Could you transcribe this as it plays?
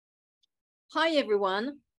Hi,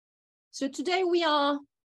 everyone. So today we are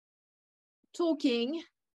talking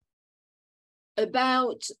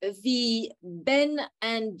about the Ben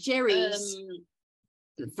and Jerry's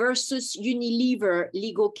versus Unilever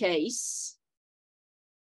legal case.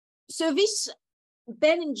 So this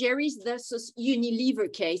Ben and Jerry's versus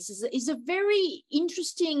Unilever case is a very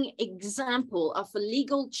interesting example of a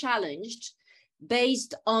legal challenge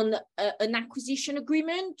based on an acquisition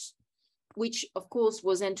agreement, which of course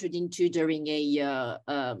was entered into during a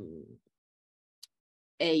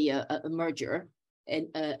merger,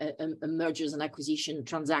 a mergers and acquisition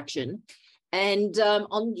transaction. And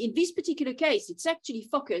in this particular case, it's actually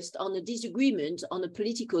focused on a disagreement on a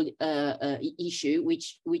political issue,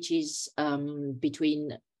 which is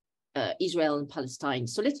between Israel and Palestine.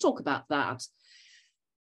 So let's talk about that.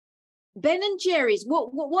 Ben and Jerry's,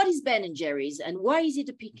 what is Ben and Jerry's and why is it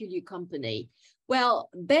a peculiar company? Well,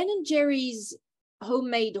 Ben and Jerry's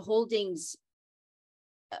Homemade Holdings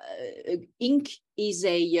Inc. is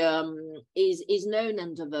known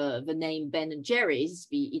under the name Ben and Jerry's,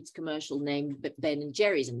 its commercial name Ben and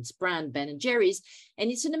Jerry's, and its brand Ben and Jerry's,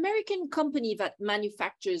 and it's an American company that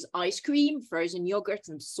manufactures ice cream, frozen yogurt,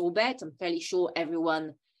 and sorbet. I'm fairly sure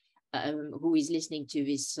everyone who is listening to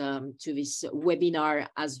this webinar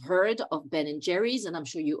has heard of Ben and Jerry's, and I'm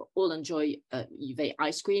sure you all enjoy the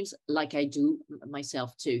ice creams like I do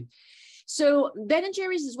myself too. So Ben and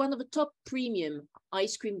Jerry's is one of the top premium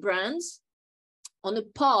ice cream brands, on a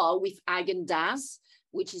par with Häagen-Dazs,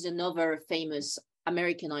 which is another famous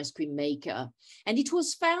American ice cream maker. And it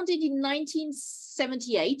was founded in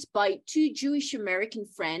 1978 by two Jewish American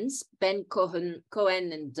friends, Ben Cohen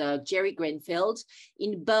and Jerry Greenfield,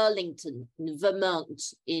 in Burlington,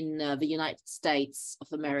 Vermont, in the United States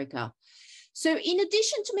of America. So in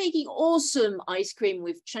addition to making awesome ice cream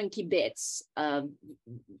with chunky bits,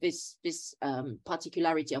 this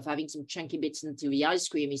particularity of having some chunky bits into the ice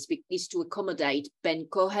cream is to accommodate Ben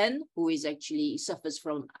Cohen, who is actually suffers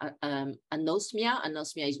from anosmia.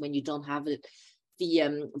 Anosmia is when you don't have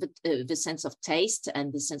the sense of taste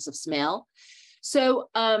and the sense of smell. So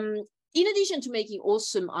in addition to making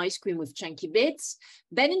awesome ice cream with chunky bits,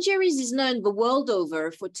 Ben & Jerry's is known the world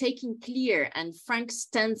over for taking clear and frank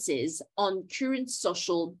stances on current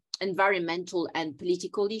social, environmental, and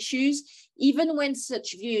political issues, even when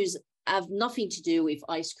such views have nothing to do with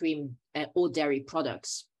ice cream or dairy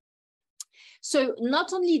products. So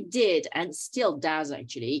not only did, and still does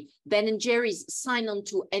actually, Ben & Jerry's sign on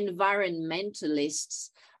to environmentalists,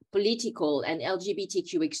 political and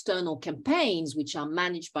LGBTQ external campaigns, which are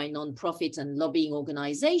managed by nonprofit and lobbying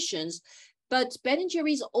organizations. But Ben &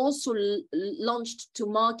 Jerry's also launched to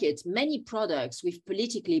market many products with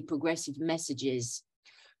politically progressive messages.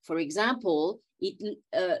 For example, it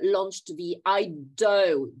launched the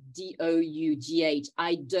iDough, D-O-U-G-H,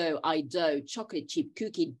 iDough chocolate chip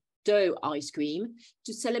cookie dough ice cream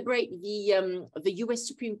to celebrate the US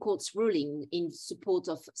Supreme Court's ruling in support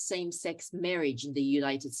of same-sex marriage in the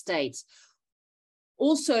United States.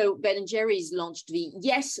 Also, Ben & Jerry's launched the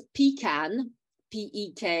Yes Pecan,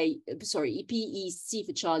 P-E-C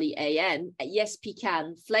for Charlie A-N, Yes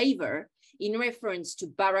Pecan flavor in reference to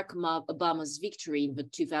Barack Obama's victory in the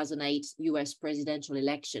 2008 US presidential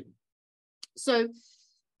election. So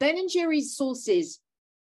Ben & Jerry's sources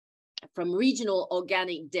from regional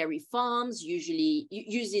organic dairy farms, usually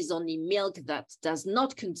uses only milk that does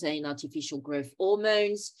not contain artificial growth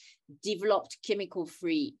hormones, developed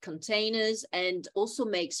chemical-free containers, and also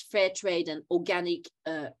makes fair trade and organic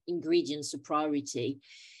ingredients a priority.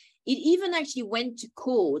 It even actually went to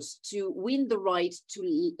court to win the right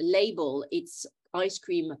to label its ice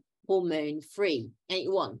cream hormone-free, and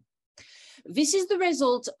it won. This is the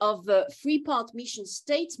result of a three-part mission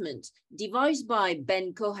statement devised by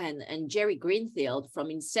Ben Cohen and Jerry Greenfield from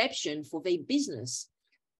inception for their business.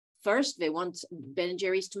 First, they want Ben &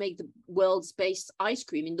 Jerry's to make the world's best ice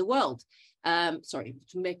cream in the world. To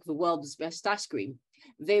make the world's best ice cream.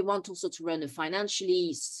 They want also to run a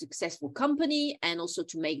financially successful company and also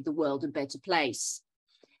to make the world a better place.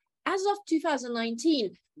 As of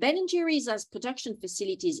 2019, Ben & Jerry's has production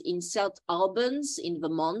facilities in St. Albans in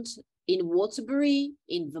Vermont, in Waterbury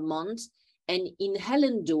in Vermont, and in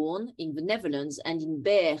Hellendoorn in the Netherlands, and in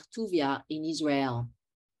Be'er Tuvia in Israel.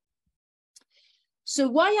 So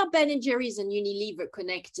why are Ben & Jerry's and Unilever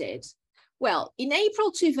connected? Well, in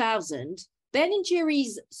April 2000, Ben &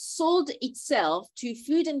 Jerry's sold itself to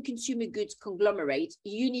food and consumer goods conglomerate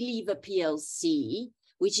Unilever PLC,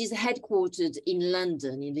 which is headquartered in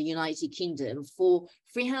London in the United Kingdom, for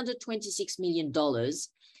 $326 million.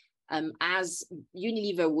 as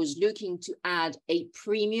Unilever was looking to add a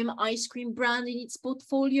premium ice cream brand in its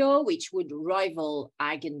portfolio, which would rival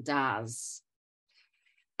Häagen-Dazs.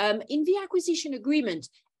 In the acquisition agreement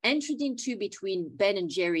entered into between Ben &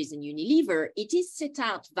 Jerry's and Unilever, it is set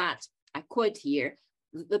out that, I quote here,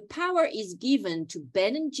 the power is given to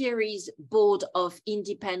Ben & Jerry's board of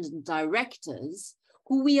independent directors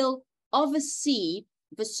who will oversee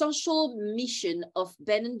the social mission of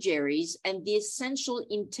Ben & Jerry's and the essential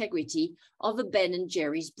integrity of the Ben &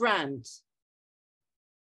 Jerry's brand.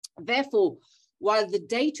 Therefore, while the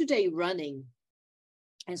day-to-day running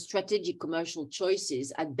and strategic commercial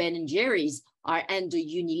choices at Ben & Jerry's are under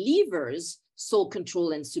Unilever's sole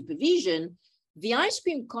control and supervision, the ice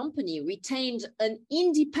cream company retained an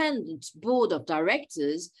independent board of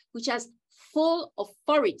directors which has full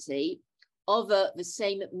authority over the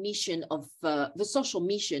same mission of the social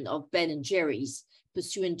mission of Ben & Jerry's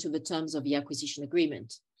pursuant to the terms of the acquisition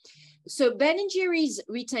agreement. So Ben & Jerry's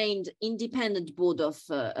retained independent board of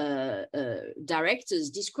directors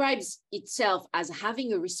describes itself as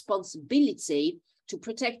having a responsibility to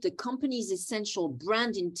protect the company's essential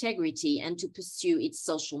brand integrity and to pursue its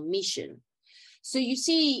social mission. So you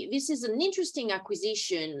see, this is an interesting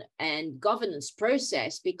acquisition and governance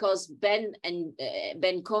process because Ben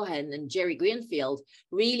Cohen and Jerry Greenfield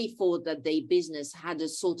really thought that their business had a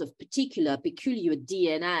sort of peculiar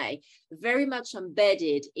DNA, very much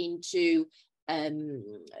embedded into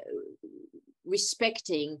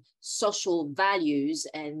respecting social values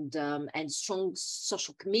and strong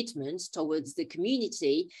social commitments towards the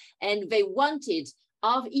community, and they wanted.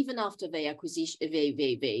 Even after their acquisition,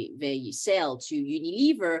 they sell to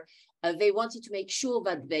Unilever, they wanted to make sure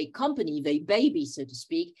that their company, their baby, so to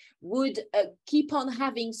speak, would keep on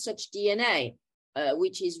having such DNA,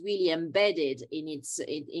 which is really embedded in its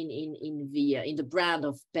in the brand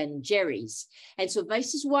of Ben & Jerry's. And so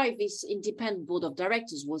this is why this independent board of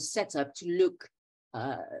directors was set up to look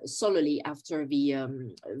solely after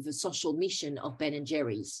the social mission of Ben &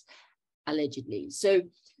 Jerry's, allegedly. So.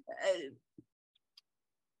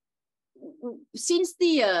 Since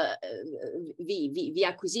the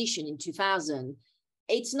acquisition in 2000,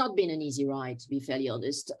 it's not been an easy ride, to be fairly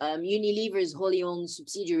honest. Unilever's wholly owned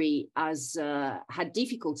subsidiary has had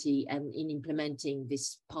difficulty in implementing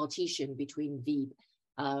this partition between the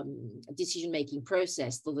decision-making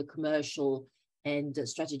process for the commercial and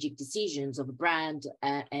strategic decisions of a brand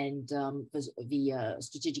and the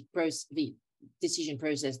strategic process, the decision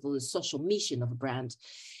process for the social mission of a brand.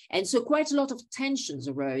 And so quite a lot of tensions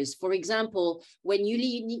arose. For example, when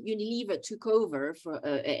Unilever took over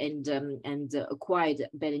and acquired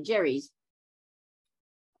Ben & Jerry's,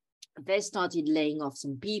 they started laying off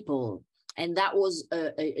some people. And that was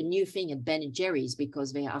a new thing at Ben & Jerry's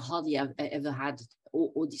because they hardly ever had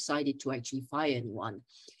or decided to actually fire anyone.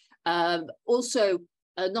 Also,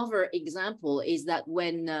 another example is that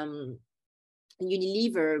when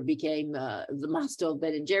Unilever became the master of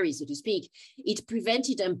Ben & Jerry's, so to speak, it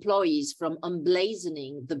prevented employees from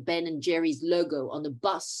emblazoning the Ben & Jerry's logo on a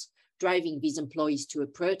bus, driving these employees to a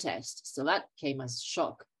protest. So that came as a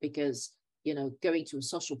shock because, you know, going to a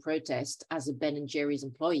social protest as a Ben & Jerry's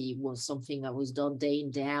employee was something that was done day in,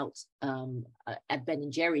 day out at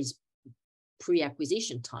Ben & Jerry's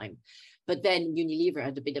pre-acquisition time. But then Unilever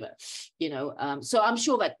had a bit of a, you know, so I'm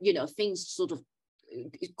sure that, you know, things sort of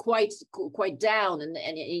quite down, and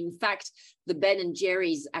in fact the Ben &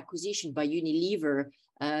 Jerry's acquisition by Unilever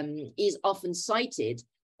is often cited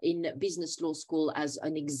in business law school as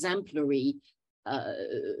an exemplary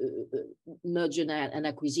merger and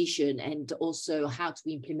acquisition, and also how to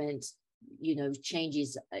implement, you know,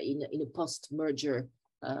 changes in a post-merger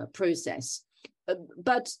process.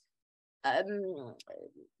 But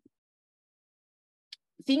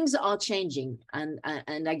things are changing and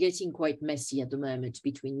are getting quite messy at the moment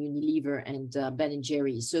between Unilever and Ben &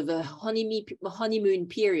 Jerry's. So the honeymoon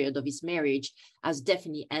period of his marriage has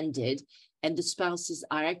definitely ended, and the spouses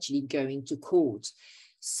are actually going to court.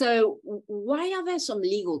 So why are there some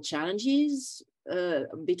legal challenges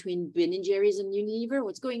between Ben & Jerry's and Unilever?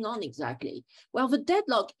 What's going on exactly? Well, the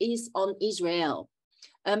deadlock is on Israel.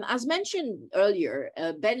 As mentioned earlier,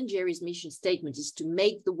 Ben & Jerry's mission statement is to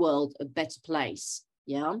make the world a better place.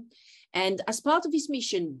 Yeah. And as part of his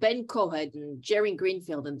mission, Ben Cohen and Jerry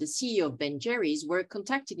Greenfield and the CEO of Ben & Jerry's were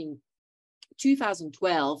contacted in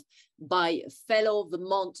 2012 by fellow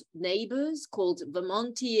Vermont neighbors called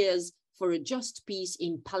Vermonteers for a Just Peace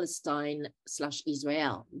in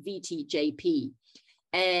Palestine/Israel, VTJP.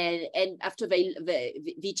 And after the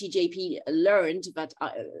VTJP learned that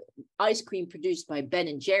ice cream produced by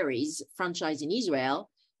Ben & Jerry's, franchise in Israel,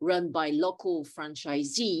 run by local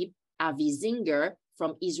franchisee Avi Zinger,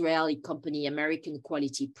 from Israeli company American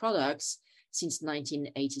Quality Products since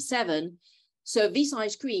 1987. So this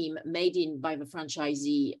ice cream made by the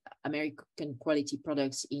franchisee American Quality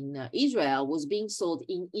Products in Israel was being sold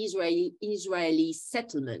in Israeli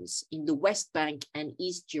settlements in the West Bank and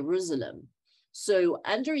East Jerusalem. So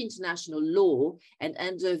under international law and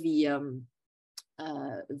under the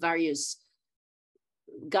various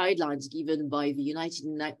guidelines given by the United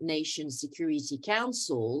Nations Security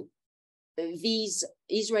Council, these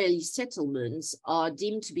Israeli settlements are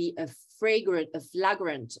deemed to be a flagrant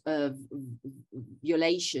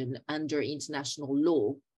violation under international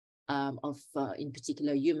law of, in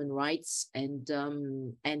particular, human rights and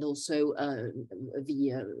also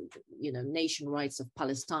nation rights of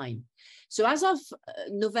Palestine. So as of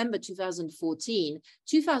November 2014,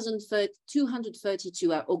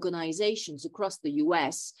 232 organizations across the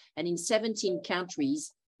US and in 17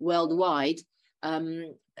 countries worldwide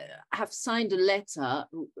have signed a letter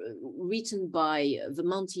written by the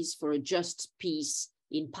Mounties for a Just Peace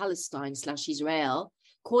in Palestine/Israel,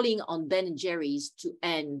 calling on Ben & Jerry's to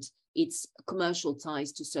end its commercial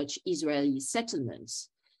ties to such Israeli settlements.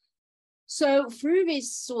 So through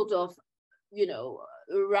this sort of,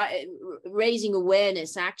 raising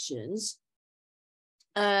awareness actions,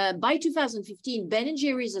 by 2015, Ben &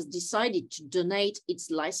 Jerry's has decided to donate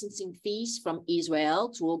its licensing fees from Israel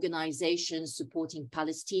to organizations supporting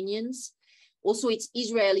Palestinians. Also, its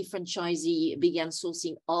Israeli franchisee began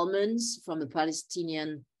sourcing almonds from a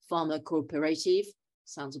Palestinian farmer cooperative.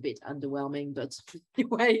 Sounds a bit underwhelming, but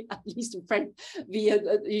anyway, at least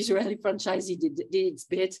the Israeli franchisee did its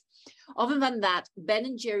bit. Other than that,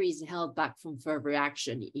 Ben & Jerry's held back from further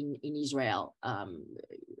action in Israel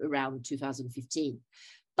around 2015.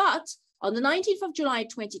 But on the 19th of July,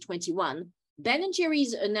 2021, Ben &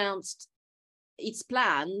 Jerry's announced its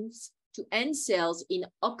plans to end sales in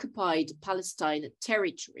occupied Palestine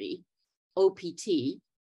territory, OPT,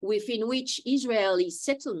 within which Israeli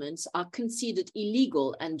settlements are considered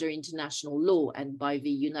illegal under international law and by the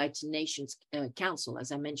United Nations Council,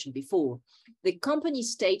 as I mentioned before. The company's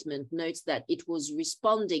statement notes that it was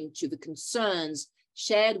responding to the concerns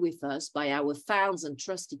shared with us by our fans and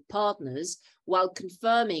trusted partners, while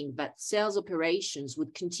confirming that sales operations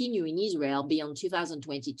would continue in Israel beyond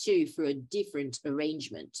 2022 through a different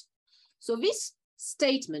arrangement. So this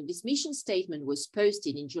mission statement was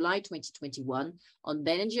posted in July 2021 on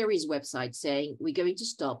Ben & Jerry's website saying, we're going to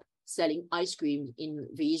stop selling ice cream in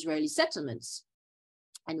the Israeli settlements.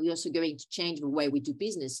 And we're also going to change the way we do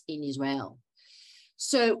business in Israel.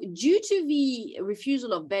 So due to the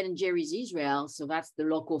refusal of Ben & Jerry's Israel, so that's the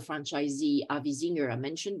local franchisee Avi Zinger I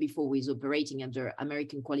mentioned before, who is operating under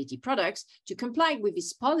American Quality Products, to comply with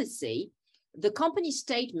this policy, the company's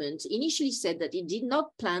statement initially said that it did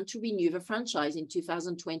not plan to renew the franchise in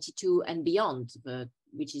 2022 and beyond,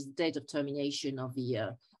 which is the date of termination of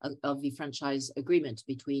the franchise agreement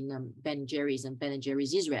between Ben & Jerry's and Ben &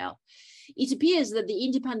 Jerry's Israel. It appears that the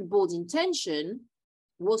independent board's intention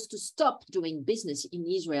was to stop doing business in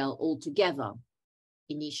Israel altogether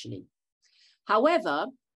initially.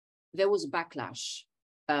 However, there was a backlash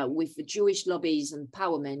with the Jewish lobbies and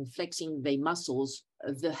powermen flexing their muscles.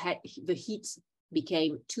 The heat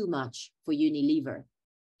became too much for Unilever.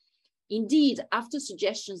 Indeed, after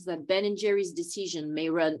suggestions that Ben & Jerry's decision may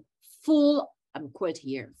run full, I'm quote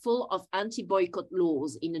here, full of anti-boycott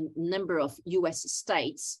laws in a number of US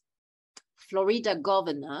states, Florida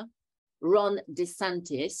Governor Ron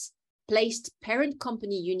DeSantis placed parent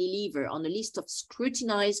company Unilever on a list of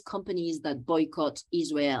scrutinized companies that boycott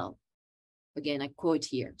Israel. Again, I quote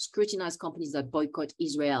here, scrutinized companies that boycott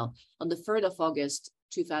Israel on the 3rd of August,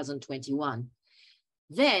 2021.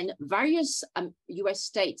 Then various US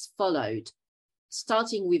states followed,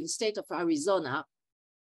 starting with the state of Arizona,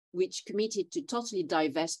 which committed to totally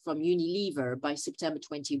divest from Unilever by September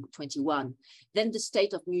 2021. Then the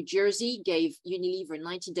state of New Jersey gave Unilever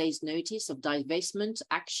 90 days notice of divestment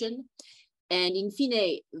action. And in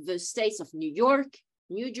fine, the states of New York,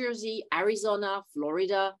 New Jersey, Arizona,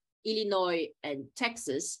 Florida, Illinois, and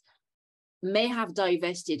Texas may have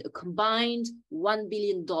divested a combined $1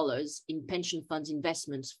 billion in pension fund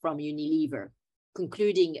investments from Unilever,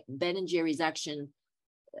 concluding Ben & Jerry's action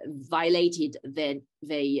violated the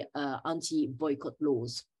anti-boycott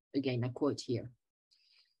laws. Again, I quote here.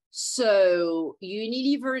 So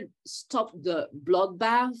Unilever stopped the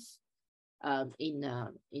bloodbath,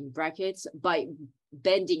 in brackets, by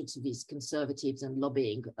bending to these conservatives and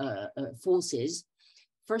lobbying forces.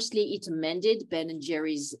 Firstly, it amended Ben &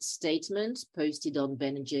 Jerry's statement posted on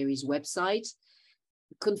Ben & Jerry's website,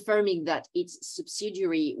 confirming that its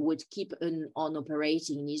subsidiary would keep on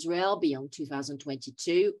operating in Israel beyond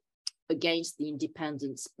 2022. against the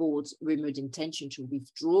independent board's rumored intention to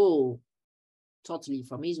withdraw totally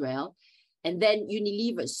from Israel. And then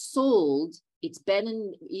Unilever sold its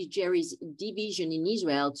Ben & Jerry's division in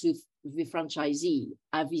Israel to the franchisee,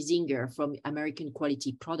 Avi Zinger, from American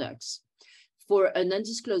Quality Products, for an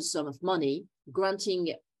undisclosed sum of money,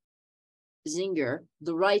 granting Zinger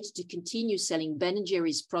the right to continue selling Ben &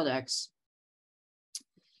 Jerry's products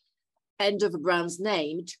under the brand's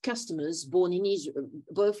name to customers born in Israel,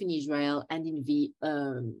 both in Israel and in the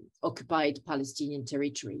occupied Palestinian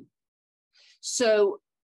territory. So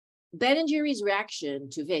Ben & Jerry's reaction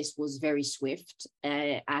to this was very swift,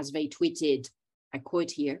 as they tweeted, I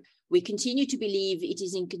quote here, "We continue to believe it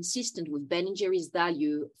is inconsistent with Ben & Jerry's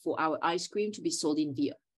value for our ice cream to be sold in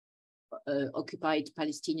the occupied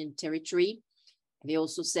Palestinian territory." They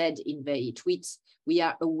also said in their tweets, "We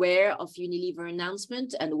are aware of Unilever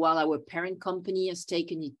announcement, and while our parent company has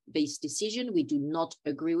taken this decision, we do not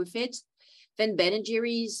agree with it." Then Ben &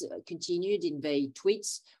 Jerry's continued in their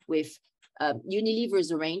tweets with,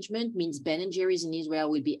 Unilever's arrangement means Ben & Jerry's in Israel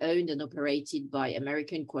will be owned and operated by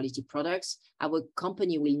American Quality Products. Our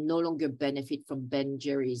company will no longer benefit from Ben &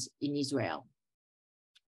 Jerry's in Israel.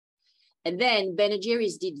 And then Ben &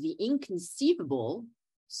 Jerry's did the inconceivable,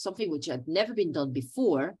 something which had never been done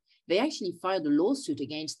before. They actually filed a lawsuit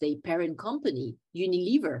against their parent company,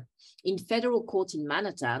 Unilever, in federal court in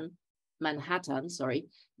Manhattan,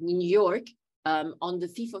 New York, on the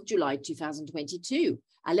 5th of July, 2022,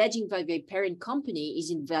 alleging that their parent company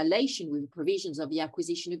is in violation with the provisions of the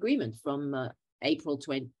acquisition agreement from April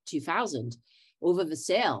 2000 over the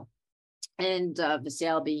sale. And the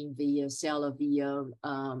sale being the sale of the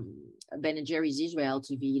Ben & Jerry's Israel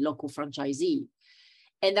to the local franchisee.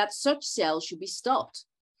 And that such sale should be stopped.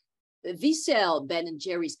 This sale, Ben &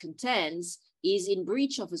 Jerry's contends, is in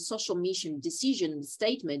breach of a social mission decision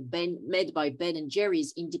statement made by Ben &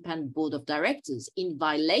 Jerry's independent board of directors, in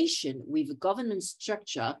violation with the governance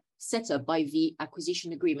structure set up by the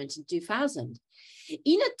acquisition agreement in 2000.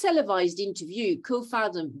 In a televised interview,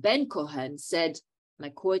 co-founder Ben Cohen said, and I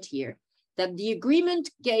quote here, that the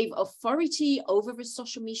agreement gave authority over the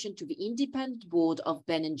social mission to the independent board of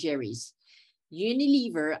Ben & Jerry's.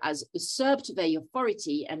 Unilever has usurped their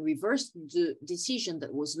authority and reversed the decision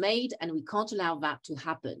that was made, and we can't allow that to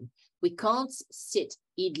happen. We can't sit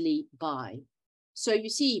idly by. So you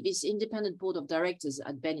see, this independent board of directors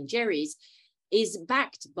at Ben & Jerry's is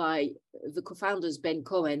backed by the co-founders Ben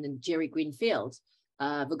Cohen and Jerry Greenfield,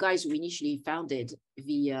 the guys who initially founded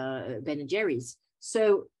the Ben & Jerry's.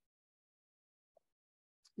 So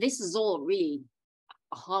this is all really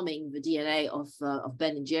harming the DNA of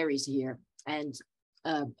Ben & Jerry's here, and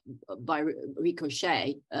by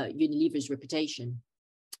ricochet, Unilever's reputation.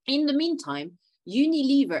 In the meantime,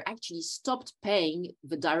 Unilever actually stopped paying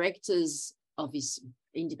the directors of his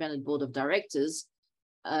independent board of directors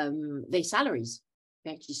their salaries.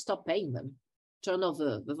 They actually stopped paying them, turn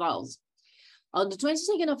over the valves. On the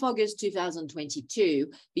 22nd of August 2022,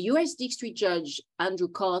 the US District Judge Andrew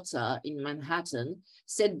Carter in Manhattan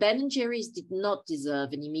said Ben & Jerry's did not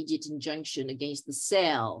deserve an immediate injunction against the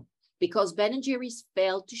sale because Ben & Jerry's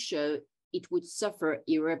failed to show it would suffer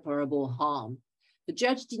irreparable harm. The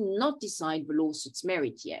judge did not decide the lawsuit's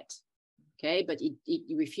merit yet, okay, but it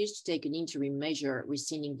refused to take an interim measure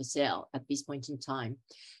rescinding the sale at this point in time.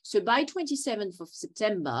 So by 27th of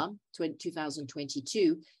September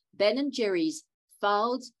 2022, Ben & Jerry's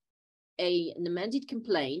filed an amended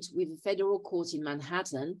complaint with the federal court in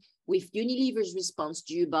Manhattan, with Unilever's response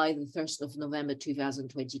due by the 1st of November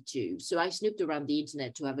 2022. So I snooped around the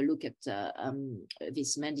internet to have a look at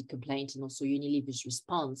this amended complaint and also Unilever's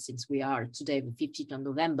response, since we are today the 15th of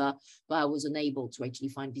November, but I was unable to actually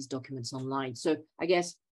find these documents online. So I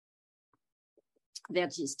guess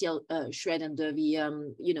that is still shred under the,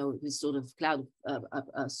 this sort of cloud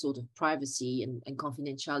sort of privacy and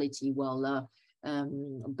confidentiality, while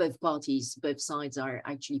both parties, both sides are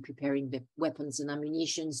actually preparing the weapons and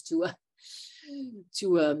ammunitions to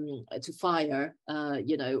fire, at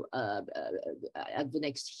the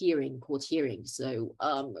next court hearing. So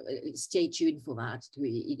stay tuned for that.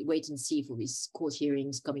 Wait and see for these court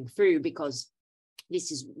hearings coming through, because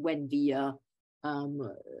this is when the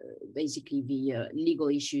basically the legal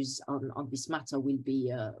issues on this matter will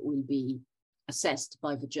be assessed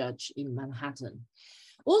by the judge in Manhattan.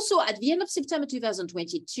 Also, at the end of September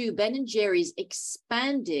 2022, Ben & Jerry's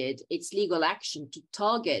expanded its legal action to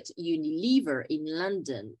target Unilever in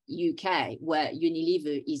London, UK, where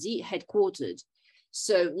Unilever is headquartered.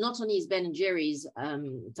 So not only is Ben & Jerry's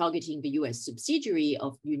targeting the US subsidiary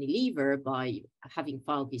of Unilever by having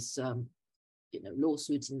filed this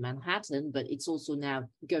lawsuit in Manhattan, but it's also now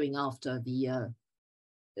going after the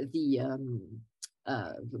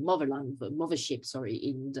motherland, the mothership,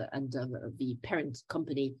 sorry, the parent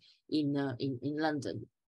company in London,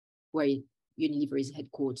 where Unilever is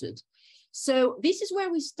headquartered. So this is where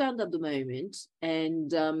we stand at the moment.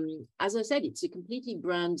 And as I said, it's a completely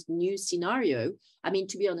brand new scenario. I mean,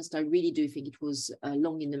 to be honest, I really do think it was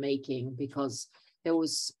long in the making, because there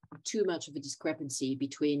was too much of a discrepancy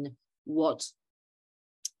between what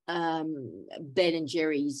Ben &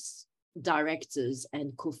 Jerry's directors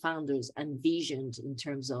and co-founders envisioned in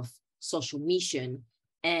terms of social mission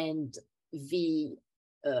and the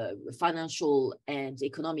financial and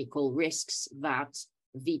economical risks that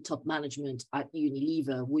the top management at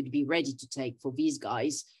Unilever would be ready to take for these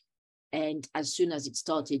guys. And as soon as it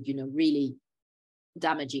started, really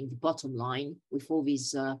damaging the bottom line with all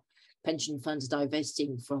these pension funds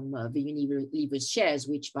divesting from the Unilever's shares,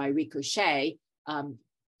 which by ricochet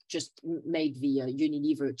just made the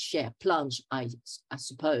Unilever share plunge, I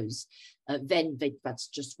suppose. Then that's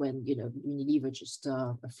just when Unilever just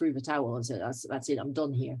threw the towel and said, "That's it, I'm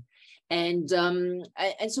done here." And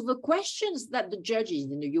so the questions that the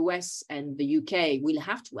judges in the US and the UK will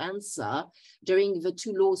have to answer during the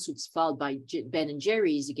two lawsuits filed by Ben &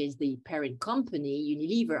 Jerry's against the parent company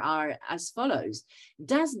Unilever are as follows: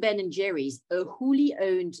 does Ben & Jerry's, a wholly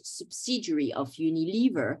owned subsidiary of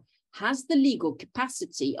Unilever, has the legal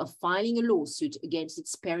capacity of filing a lawsuit against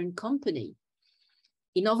its parent company?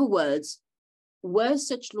 In other words, were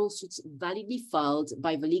such lawsuits validly filed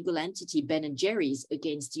by the legal entity Ben & Jerry's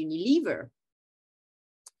against Unilever?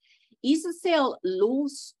 Is the sale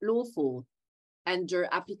lawful under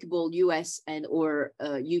applicable US and or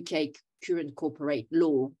UK current corporate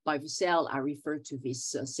law? By the sale, I refer to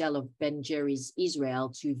this sale of Ben & Jerry's Israel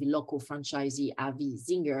to the local franchisee Avi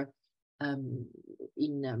Zinger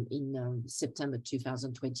in September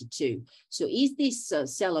 2022. So is this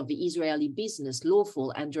sale of the Israeli business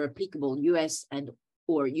lawful under applicable US and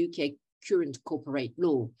or UK current corporate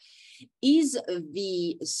law? Is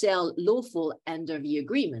the sale lawful under the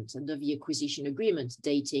agreement, under the acquisition agreement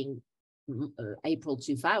dating April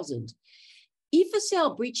 2000? If the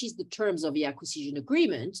sale breaches the terms of the acquisition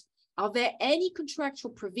agreement, are there any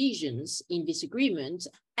contractual provisions in this agreement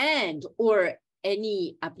and or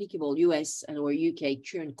any applicable US and or UK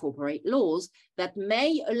current corporate laws that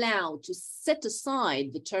may allow to set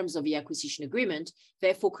aside the terms of the acquisition agreement,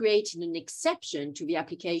 therefore creating an exception to the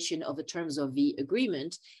application of the terms of the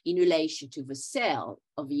agreement in relation to the sale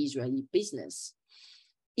of the Israeli business?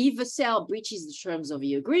 If the sale breaches the terms of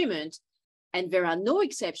the agreement and there are no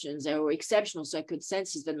exceptions or exceptional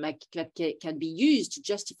circumstances that can be used to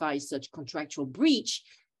justify such contractual breach,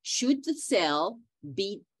 should the sale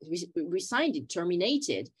be rescinded,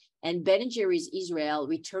 terminated, and Ben & Jerry's Israel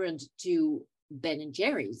returned to Ben &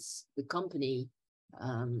 Jerry's, the company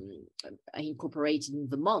incorporated in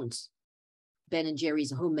Vermont, Ben &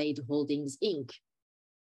 Jerry's Homemade Holdings, Inc.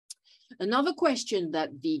 Another question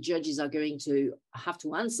that the judges are going to have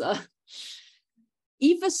to answer: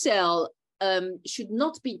 if a sale should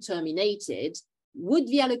not be terminated, would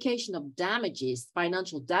the allocation of damages,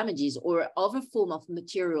 financial damages, or other form of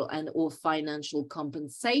material and or financial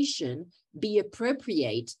compensation be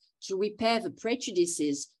appropriate to repair the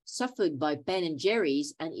prejudices suffered by Ben &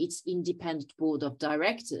 Jerry's and its independent board of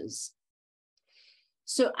directors?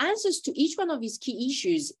 So answers to each one of these key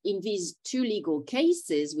issues in these two legal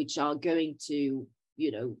cases, which are going to,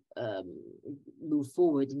 move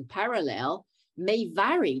forward in parallel, may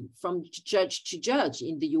vary from judge to judge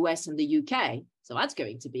in the US and the UK. So that's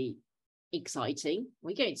going to be exciting.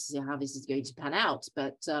 We're going to see how this is going to pan out.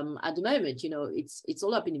 But at the moment, it's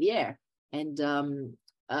all up in the air. And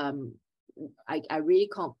I really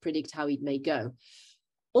can't predict how it may go.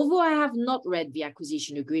 Although I have not read the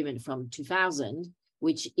acquisition agreement from 2000,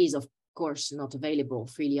 which is, of course, not available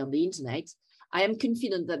freely on the internet, I am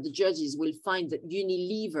confident that the judges will find that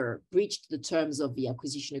Unilever breached the terms of the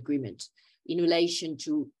acquisition agreement in relation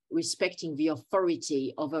to respecting the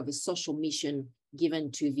authority over the social mission given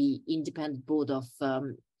to the independent board of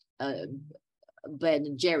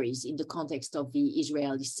Ben & Jerry's in the context of the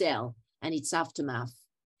Israeli sale and its aftermath.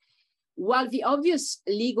 While the obvious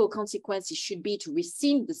legal consequences should be to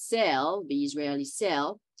rescind the sale, the Israeli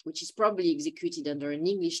sale, which is probably executed under an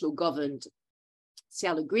English law governed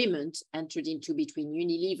sale agreement entered into between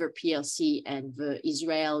Unilever PLC and the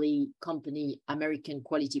Israeli company American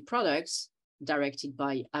Quality Products, directed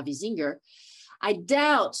by Avi Zinger, I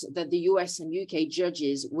doubt that the US and UK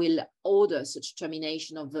judges will order such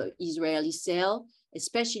termination of the Israeli sale,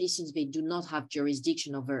 especially since they do not have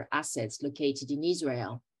jurisdiction over assets located in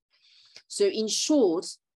Israel. So in short,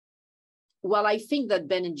 while I think that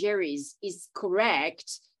Ben & Jerry's is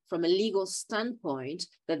correct from a legal standpoint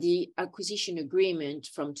that the acquisition agreement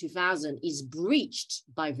from 2000 is breached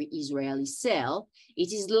by the Israeli sale,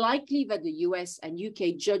 it is likely that the US and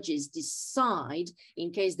UK judges decide,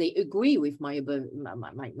 in case they agree with my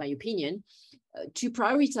opinion, to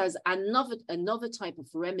prioritize another type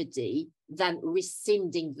of remedy than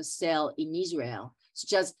rescinding the sale in Israel,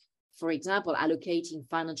 such as, for example, allocating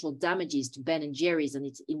financial damages to Ben & Jerry's and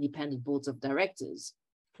its independent boards of directors,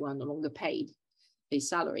 who are no longer paid a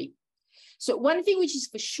salary. So one thing which is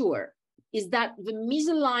for sure is that the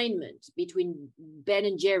misalignment between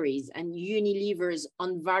Ben & Jerry's and Unilever's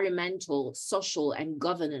environmental, social, and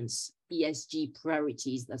governance ESG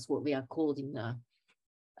priorities, that's what they are called in the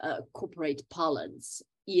corporate parlance,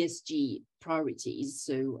 ESG priorities.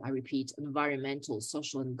 So I repeat, environmental,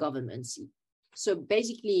 social, and governance. So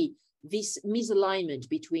basically, this misalignment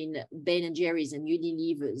between Ben & Jerry's and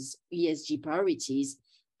Unilever's ESG priorities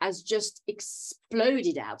has just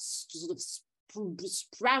exploded out, sort of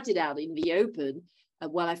sprouted out in the open.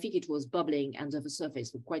 Well, I think it was bubbling under the surface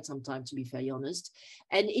for quite some time, to be very honest.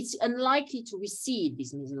 And it's unlikely to recede,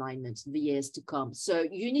 this misalignment, in the years to come. So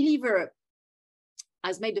Unilever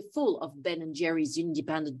has made a fool of Ben & Jerry's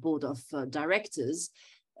independent board of directors,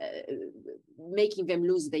 making them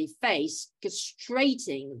lose their face,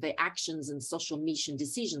 castrating their actions and social mission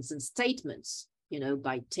decisions and statements,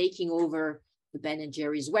 by taking over the Ben &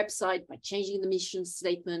 Jerry's website, by changing the mission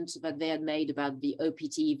statement that they had made about the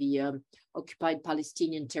OPT, the occupied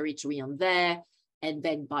Palestinian territory on there, and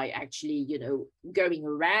then by actually, going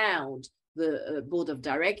around the board of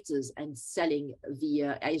directors and selling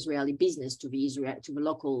the Israeli business to the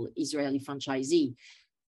local Israeli franchisee.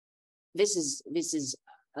 This is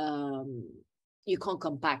you can't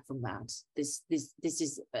come back from that. This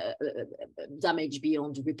is damage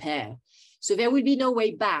beyond repair. So there will be no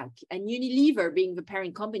way back. And Unilever, being the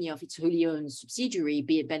parent company of its wholly owned subsidiary,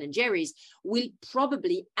 be it Ben & Jerry's, will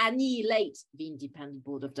probably annihilate the independent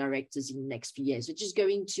board of directors in the next few years, which is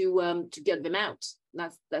going to get them out.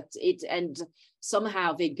 That's it. And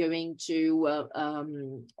somehow they're going to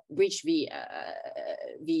breach the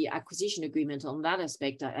acquisition agreement on that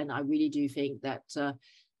aspect. And I really do think that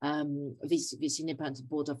this independent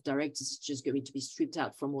board of directors is just going to be stripped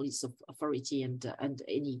out from all its authority and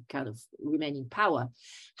any kind of remaining power.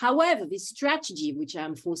 However, this strategy, which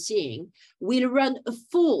I'm foreseeing, will run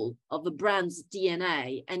afoul of the brand's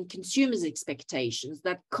DNA and consumers' expectations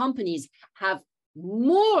that companies have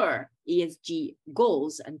more ESG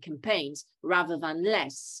goals and campaigns rather than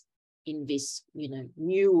less in this,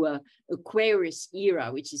 new Aquarius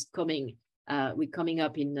era, which is coming. We're coming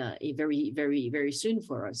up in a very, very, very soon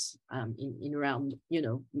for us in around,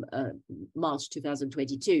 March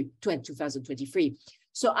 2023.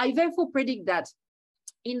 So I therefore predict that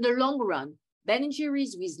in the long run, Ben &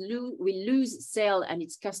 Jerry's will lose sale and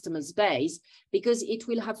its customers base because it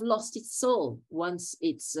will have lost its soul once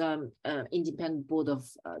its independent board of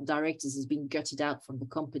directors has been gutted out from the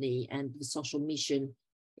company and the social mission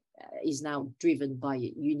is now driven by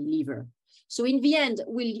Unilever. So in the end,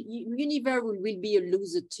 Unilever will be a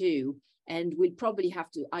loser too, and will probably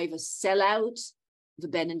have to either sell out the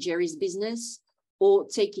Ben & Jerry's business or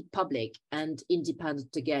take it public and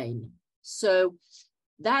independent again. So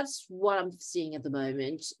that's what I'm seeing at the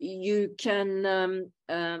moment. You can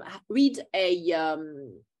read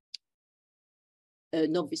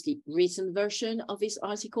an obviously recent version of this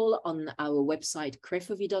article on our website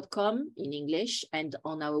crefovie.com in English and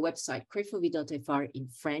on our website crefovie.fr in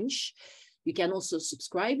French. You can also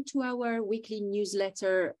subscribe to our weekly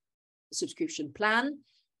newsletter subscription plan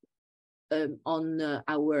on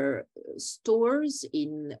our stores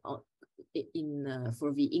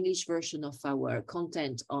for the English version of our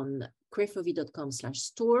content on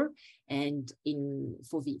crefovie.com/store and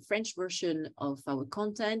for the French version of our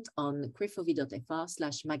content on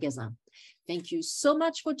crefovie.fr/magasin. Thank you so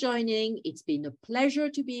much for joining. It's been a pleasure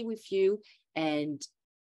to be with you, and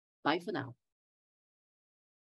bye for now.